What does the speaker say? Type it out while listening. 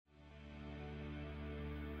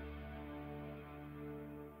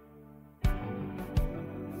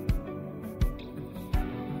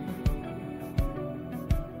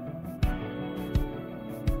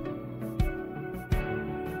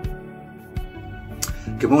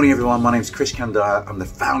Good morning everyone, my name is Chris Kandaya. I'm the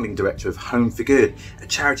founding director of Home for Good, a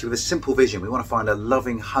charity with a simple vision. We want to find a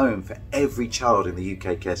loving home for every child in the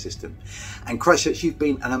UK care system. And Christchurch, you've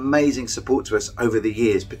been an amazing support to us over the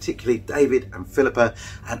years, particularly David and Philippa,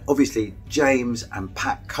 and obviously James and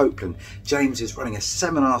Pat Copeland. James is running a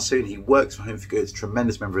seminar soon. He works for Home for Good, a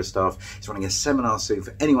tremendous member of staff. He's running a seminar soon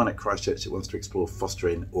for anyone at Christchurch that wants to explore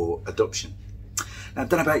fostering or adoption. Now, I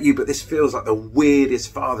don't know about you, but this feels like the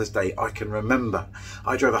weirdest Father's Day I can remember.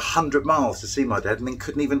 I drove 100 miles to see my dad and then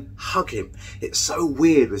couldn't even hug him. It's so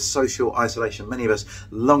weird with social isolation. Many of us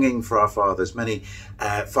longing for our fathers, many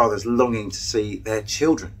fathers longing to see their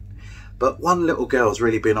children. But one little girl's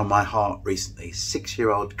really been on my heart recently,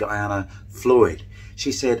 6-year-old Guyana Floyd.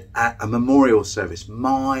 She said at a memorial service,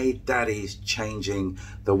 "My daddy's changing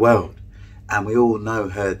the world." And we all know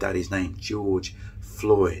her daddy's name, George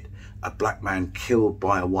Floyd, a black man killed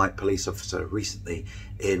by a white police officer recently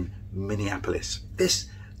in Minneapolis. This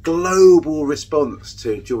global response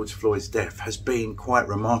to George Floyd's death has been quite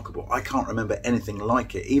remarkable. I can't remember anything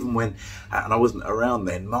like it. Even when, and I wasn't around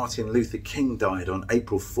then, Martin Luther King died on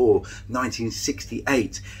April 4,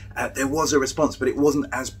 1968. There was a response, but it wasn't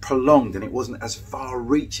as prolonged and it wasn't as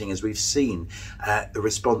far-reaching as we've seen the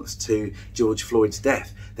response to George Floyd's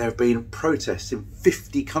death. There have been protests in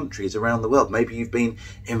 50 countries around the world. Maybe you've been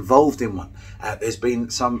involved in one. There's been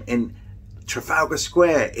some in Trafalgar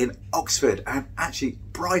Square, in Oxford, and actually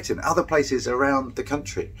Brighton, other places around the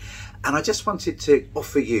country. And I just wanted to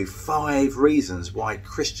offer you 5 reasons why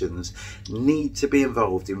Christians need to be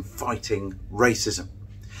involved in fighting racism.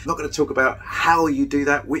 I'm not going to talk about how you do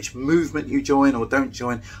that, which movement you join or don't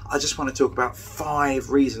join. I just want to talk about 5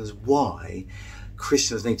 reasons why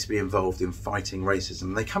Christians need to be involved in fighting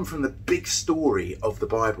racism. They come from the big story of the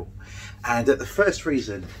Bible. And the first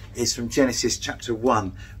reason is from Genesis chapter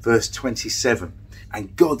 1, verse 27.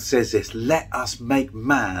 And God says this, "Let us make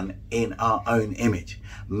man in our own image.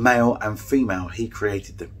 Male and female, he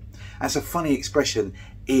created them." That's a funny expression,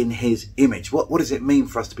 in his image. What does it mean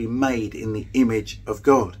for us to be made in the image of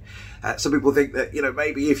God? Some people think that,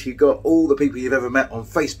 maybe if you got all the people you've ever met on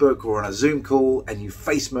Facebook or on a Zoom call and you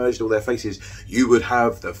face merged all their faces, you would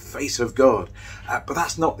have the face of God. But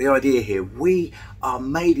that's not the idea here. We are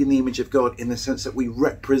made in the image of God in the sense that we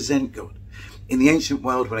represent God. In the ancient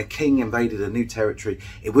world, when a king invaded a new territory,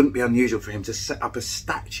 it wouldn't be unusual for him to set up a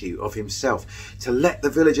statue of himself to let the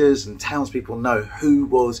villagers and townspeople know who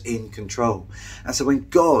was in control. And so when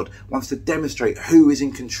God wants to demonstrate who is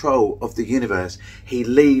in control of the universe, he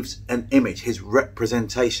leaves an image, his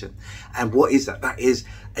representation. And what is that? That is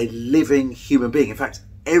a living human being. In fact,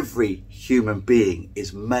 every human being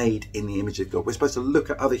is made in the image of God. We're supposed to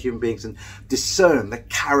look at other human beings and discern the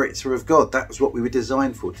character of God. That was what we were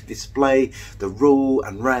designed for, to display the rule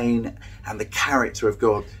and reign and the character of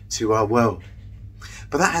God to our world.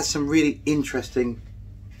 But that has some really interesting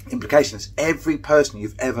implications. Every person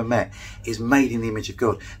you've ever met is made in the image of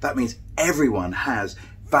God. That means everyone has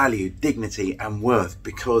value, dignity and worth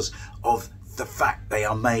because of the fact they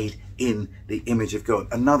are made in the image of God.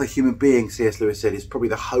 Another human being, C.S. Lewis said, is probably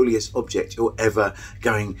the holiest object you're ever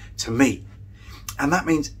going to meet. And that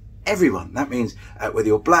means everyone. That means whether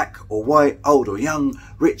you're black or white, old or young,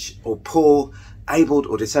 rich or poor, abled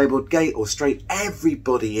or disabled, gay or straight,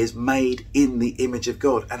 everybody is made in the image of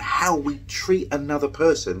God. And how we treat another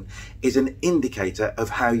person is an indicator of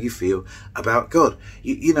how you feel about God.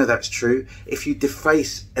 You know that's true. If you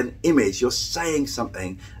deface an image, you're saying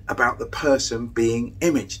something about the person being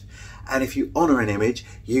imaged. And if you honour an image,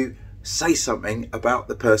 you say something about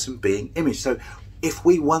the person being imaged. So if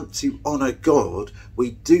we want to honour God,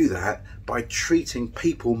 we do that by treating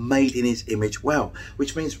people made in his image well,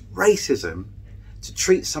 which means racism, to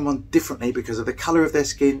treat someone differently because of the colour of their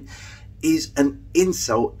skin, is an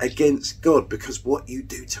insult against God, because what you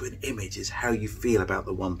do to an image is how you feel about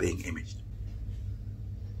the one being imaged.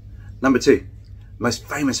 Number 2, most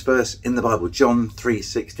famous verse in the Bible, John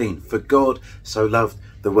 3:16. "For God so loved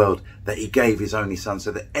the world that he gave his only son,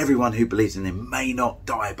 so that everyone who believes in him may not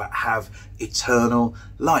die but have eternal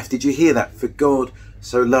life." Did you hear that? For God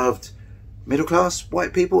so loved middle class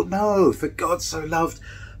white people? No, for God so loved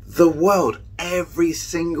the world. Every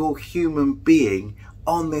single human being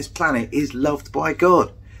on this planet is loved by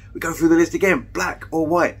God. We go through the list again. Black or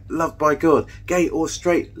white, loved by God. Gay or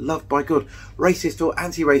straight, loved by God. Racist or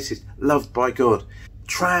anti-racist, loved by God.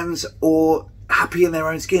 Trans or happy in their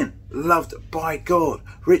own skin, loved by God.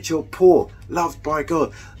 Rich or poor, loved by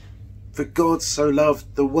God. For God so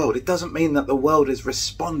loved the world. It doesn't mean that the world has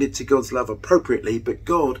responded to God's love appropriately, but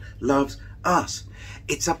God loves us.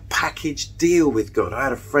 It's a package deal with God. I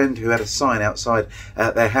had a friend who had a sign outside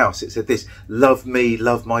their house. It said this: love me,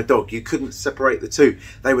 love my dog. You couldn't separate the two.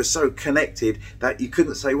 They were so connected that you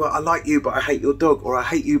couldn't say, well, I like you, but I hate your dog, or I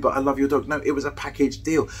hate you, but I love your dog. No, it was a package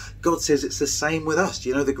deal. God says it's the same with us. Do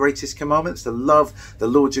you know the greatest commandments? To love the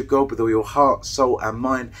Lord your God with all your heart, soul and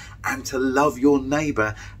mind, and to love your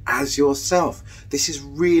neighbour as yourself. This is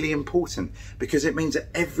really important because it means that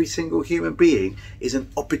every single human being is an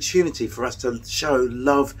opportunity for us to show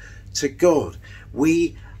love to God.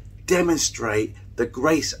 We demonstrate the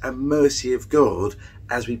grace and mercy of God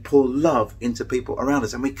as we pour love into people around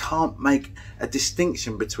us, and we can't make a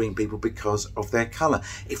distinction between people because of their colour.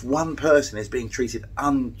 If one person is being treated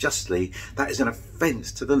unjustly, that is an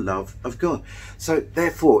offence to the love of God. So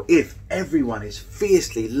therefore, if everyone is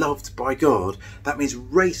fiercely loved by God, that means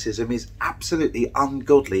racism is absolutely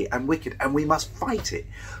ungodly and wicked, and we must fight it.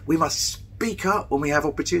 We must speak up when we have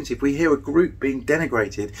opportunity. If we hear a group being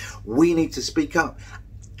denigrated, we need to speak up,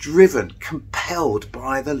 driven, compelled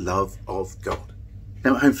by the love of God.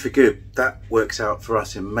 Now, at Home for Good, that works out for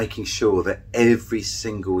us in making sure that every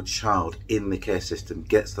single child in the care system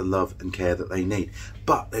gets the love and care that they need.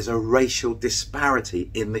 But there's a racial disparity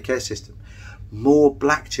in the care system. More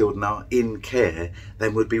black children are in care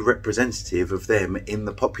than would be representative of them in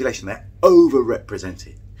the population. They're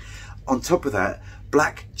overrepresented. On top of that,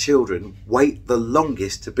 black children wait the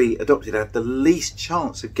longest to be adopted, have the least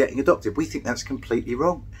chance of getting adopted. We think that's completely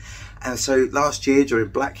wrong. And so last year, during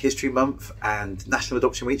Black History Month and National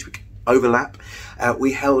Adoption Week, which overlap,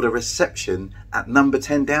 we held a reception at number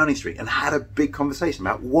 10 Downing Street and had a big conversation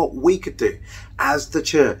about what we could do as the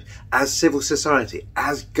church, as civil society,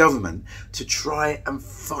 as government to try and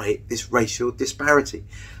fight this racial disparity.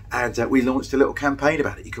 And we launched a little campaign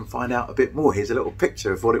about it. You can find out a bit more. Here's a little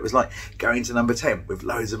picture of what it was like going to number 10 with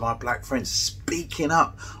loads of my black friends speaking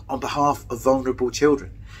up on behalf of vulnerable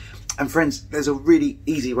children. And friends, there's a really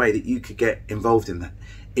easy way that you could get involved in that.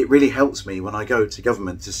 It really helps me when I go to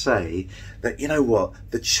government to say that, you know what,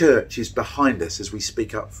 the church is behind us as we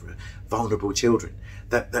speak up for vulnerable children.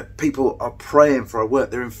 That people are praying for our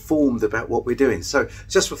work. They're informed about what we're doing. So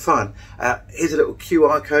just for fun, here's a little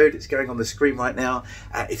QR code. It's going on the screen right now.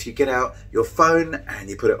 If you get out your phone and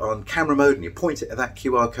you put it on camera mode and you point it at that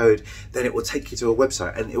QR code, then it will take you to a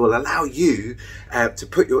website and it will allow you to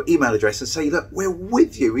put your email address and say, look, we're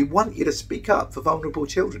with you. We want you to speak up for vulnerable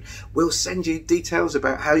children. We'll send you details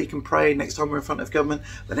about how you can pray next time we're in front of government,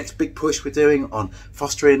 the next big push we're doing on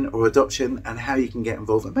fostering or adoption, and how you can get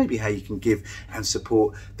involved and maybe how you can give and support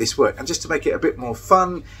this work. And just to make it a bit more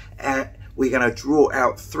fun, we're going to draw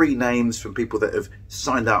out 3 names from people that have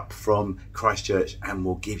signed up from Christchurch, and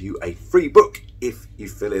we'll give you a free book if you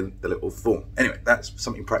fill in the little form. Anyway, that's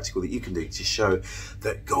something practical that you can do to show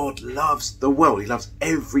that God loves the world. He loves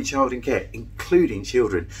every child in care, including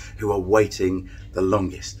children who are waiting the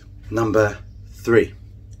longest. Number 3,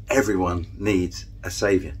 everyone needs a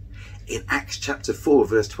saviour. In Acts chapter 4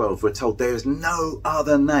 verse 12, we're told there is no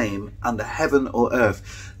other name under heaven or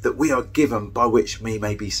earth that we are given by which we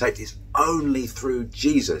may be saved. It's only through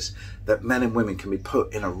Jesus that men and women can be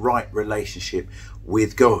put in a right relationship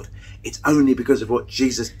with God. It's only because of what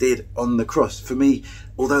Jesus did on the cross. For me,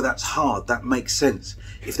 although that's hard, that makes sense.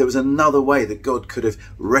 If there was another way that God could have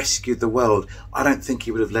rescued the world, I don't think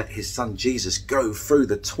he would have let his son Jesus go through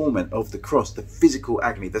the torment of the cross, the physical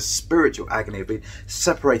agony, the spiritual agony of being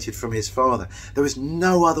separated from his Father. There was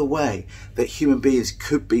no other way that human beings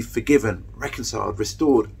could be forgiven, reconciled,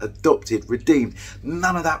 restored, adopted, redeemed.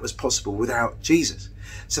 None of that was possible without Jesus.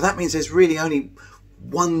 So that means there's really only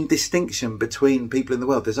one distinction between people in the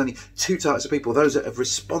world. There's only 2 types of people: those that have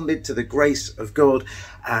responded to the grace of God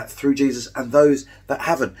through Jesus, and those that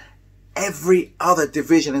haven't. Every other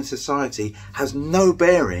division in society has no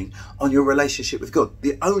bearing on your relationship with God.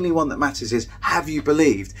 The only one that matters is, have you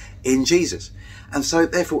believed in Jesus? And so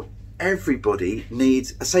therefore everybody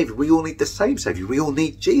needs a saviour. We all need the same saviour. We all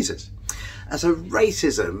need Jesus. And so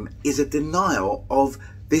racism is a denial of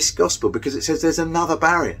this gospel, because it says there's another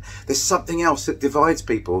barrier. There's something else that divides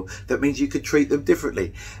people that means you could treat them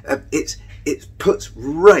differently. It puts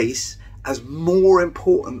race as more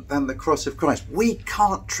important than the cross of Christ. We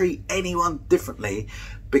can't treat anyone differently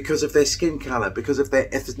because of their skin colour, because of their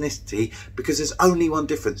ethnicity, because there's only one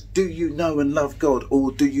difference. Do you know and love God,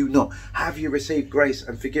 or do you not? Have you received grace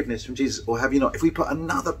and forgiveness from Jesus, or have you not? If we put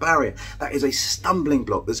another barrier, that is a stumbling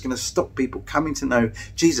block that's going to stop people coming to know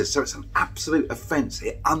Jesus. So it's an absolute offence.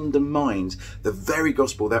 It undermines the very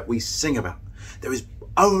gospel that we sing about. There is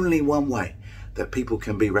only one way that people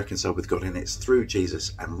can be reconciled with God, and it's through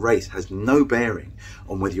Jesus, and race has no bearing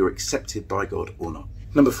on whether you're accepted by God or not.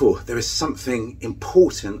 Number 4, there is something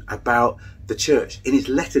important about the church. In his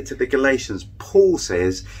letter to the Galatians, Paul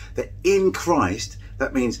says that in Christ,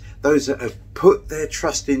 that means those that have put their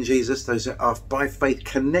trust in Jesus, those that are by faith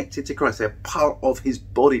connected to Christ, they're part of his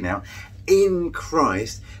body now. In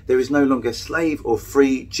Christ, there is no longer slave or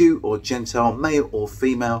free, Jew or Gentile, male or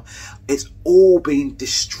female. It's all been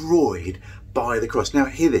destroyed by the cross. Now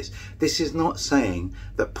hear this. This is not saying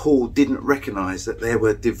that Paul didn't recognize that there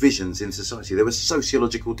were divisions in society. There were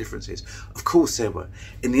sociological differences. Of course there were.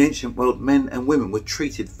 In the ancient world, men and women were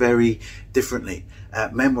treated very differently.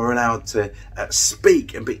 Men were allowed to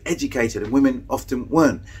speak and be educated, and women often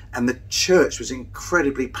weren't. And the church was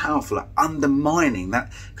incredibly powerful at undermining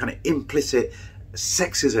that kind of implicit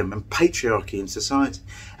sexism and patriarchy in society.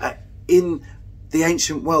 In the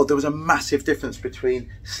ancient world, there was a massive difference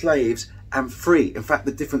between slaves and free. In fact,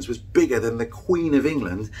 the difference was bigger than the Queen of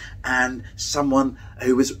England and someone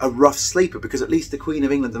who was a rough sleeper, because at least the Queen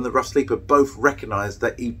of England and the rough sleeper both recognised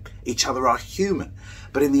that each other are human.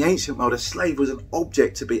 But in the ancient world, a slave was an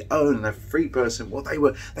object to be owned, and a free person, well, they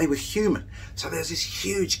were human. So there's this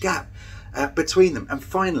huge gap between them. And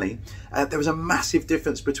finally, there was a massive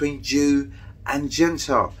difference between Jew and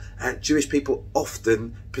Gentile. Jewish people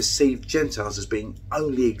often perceived Gentiles as being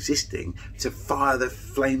only existing to fire the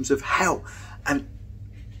flames of hell. And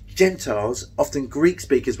Gentiles, often Greek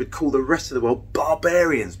speakers, would call the rest of the world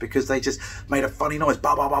barbarians because they just made a funny noise,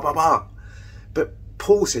 ba ba ba ba ba. But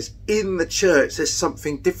Paul says in the church there's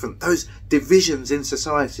something different. Those divisions in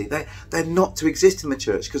society, they're not to exist in the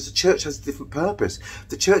church, because the church has a different purpose.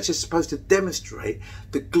 The church is supposed to demonstrate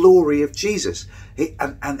the glory of Jesus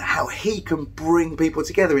and how he can bring people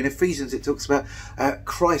together. In Ephesians it talks about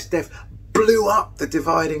Christ's death blew up the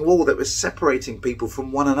dividing wall that was separating people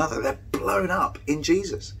from one another. They're blown up in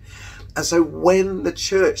Jesus. And so when the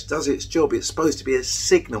church does its job, it's supposed to be a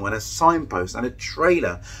signal and a signpost and a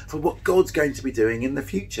trailer for what God's going to be doing in the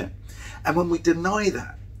future. And when we deny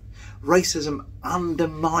that, racism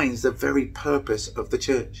undermines the very purpose of the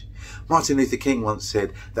church. Martin Luther King once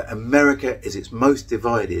said that America is its most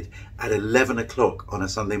divided at 11 o'clock on a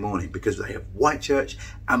Sunday morning, because they have white church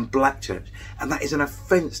and black church. And that is an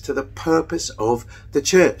offence to the purpose of the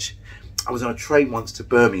church. I was on a train once to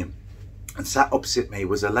Birmingham, and sat opposite me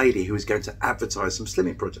was a lady who was going to advertise some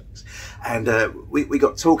slimming projects. And we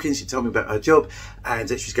got talking. She told me about her job, and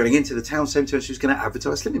that she was going into the town centre and she was going to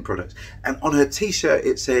advertise slimming products. And on her t-shirt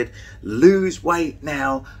it said, "Lose weight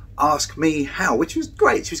now, ask me how," which was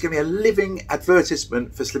great. She was giving me a living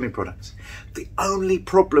advertisement for slimming products. The only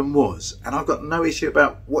problem was, and I've got no issue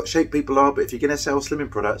about what shape people are, but if you're going to sell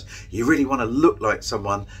slimming products, you really want to look like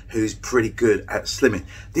someone who's pretty good at slimming.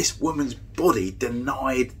 This woman's body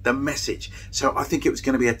denied the message, so I think it was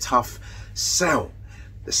going to be a tough sell.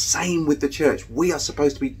 The same with the church. We are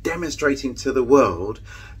supposed to be demonstrating to the world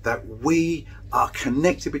that we are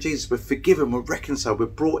connected with Jesus, we're forgiven, we're reconciled, we're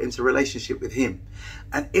brought into relationship with him.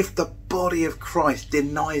 And if the body of Christ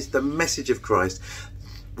denies the message of Christ,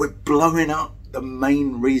 we're blowing up the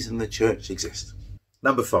main reason the church exists.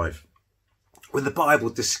 Number 5. When the Bible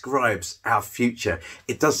describes our future,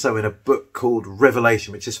 it does so in a book called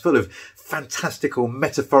Revelation, which is full of fantastical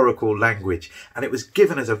metaphorical language. And it was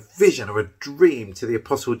given as a vision or a dream to the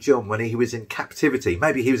Apostle John when he was in captivity.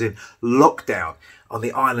 Maybe he was in lockdown on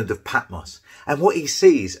the island of Patmos. And what he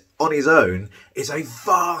sees on his own is a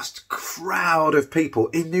vast crowd of people,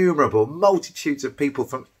 innumerable multitudes of people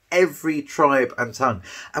from every tribe and tongue.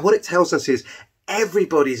 And what it tells us is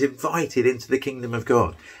everybody's invited into the kingdom of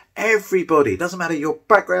God. Everybody, doesn't matter your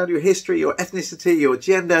background, your history, your ethnicity, your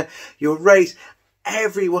gender, your race,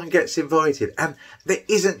 everyone gets invited. And there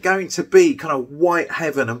isn't going to be kind of white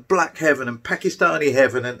heaven and black heaven and Pakistani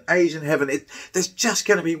heaven and Asian heaven. There's just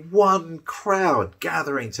going to be one crowd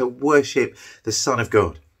gathering to worship the Son of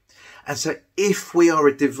God. And so if we are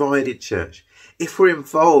a divided church, if we're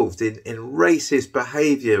involved in racist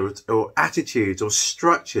behaviour or attitudes or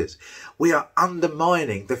structures, we are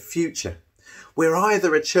undermining the future. We're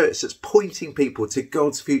either a church that's pointing people to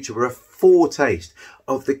God's future, we're a foretaste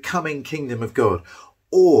of the coming kingdom of God,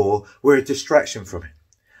 or we're a distraction from it.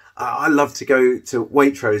 I love to go to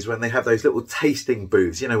Waitrose when they have those little tasting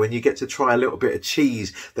booths, you know, when you get to try a little bit of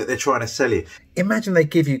cheese that they're trying to sell you. Imagine they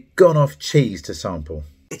give you gone off cheese to sample.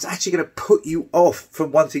 It's actually going to put you off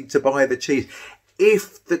from wanting to buy the cheese.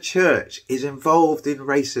 If the church is involved in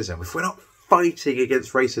racism, if we're not fighting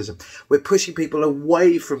against racism, we're pushing people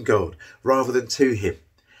away from God rather than to him.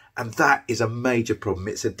 And that is a major problem.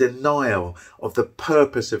 It's a denial of the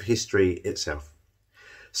purpose of history itself.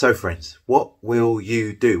 So friends, what will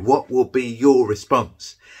you do? What will be your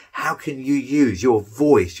response? How can you use your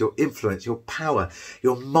voice, your influence, your power,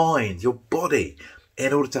 your mind, your body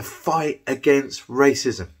in order to fight against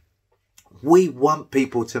racism. We want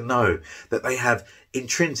people to know that they have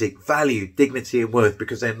intrinsic value, dignity and worth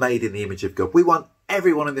because they're made in the image of God. We want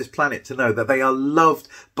everyone on this planet to know that they are loved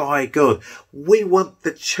by God. We want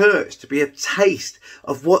the church to be a taste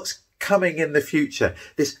of what's coming in the future.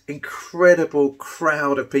 This incredible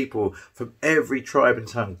crowd of people from every tribe and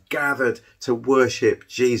tongue gathered to worship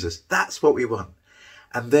Jesus. That's what we want.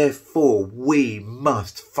 And therefore we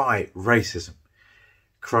must fight racism.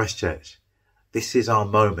 Christchurch, this is our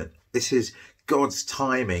moment. This is God's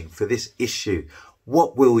timing for this issue.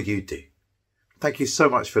 What will you do? Thank you so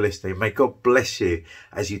much for listening. May God bless you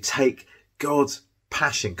as you take God's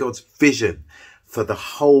passion, God's vision for the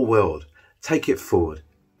whole world. Take it forward.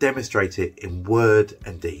 Demonstrate it in word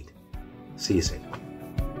and deed. See you soon.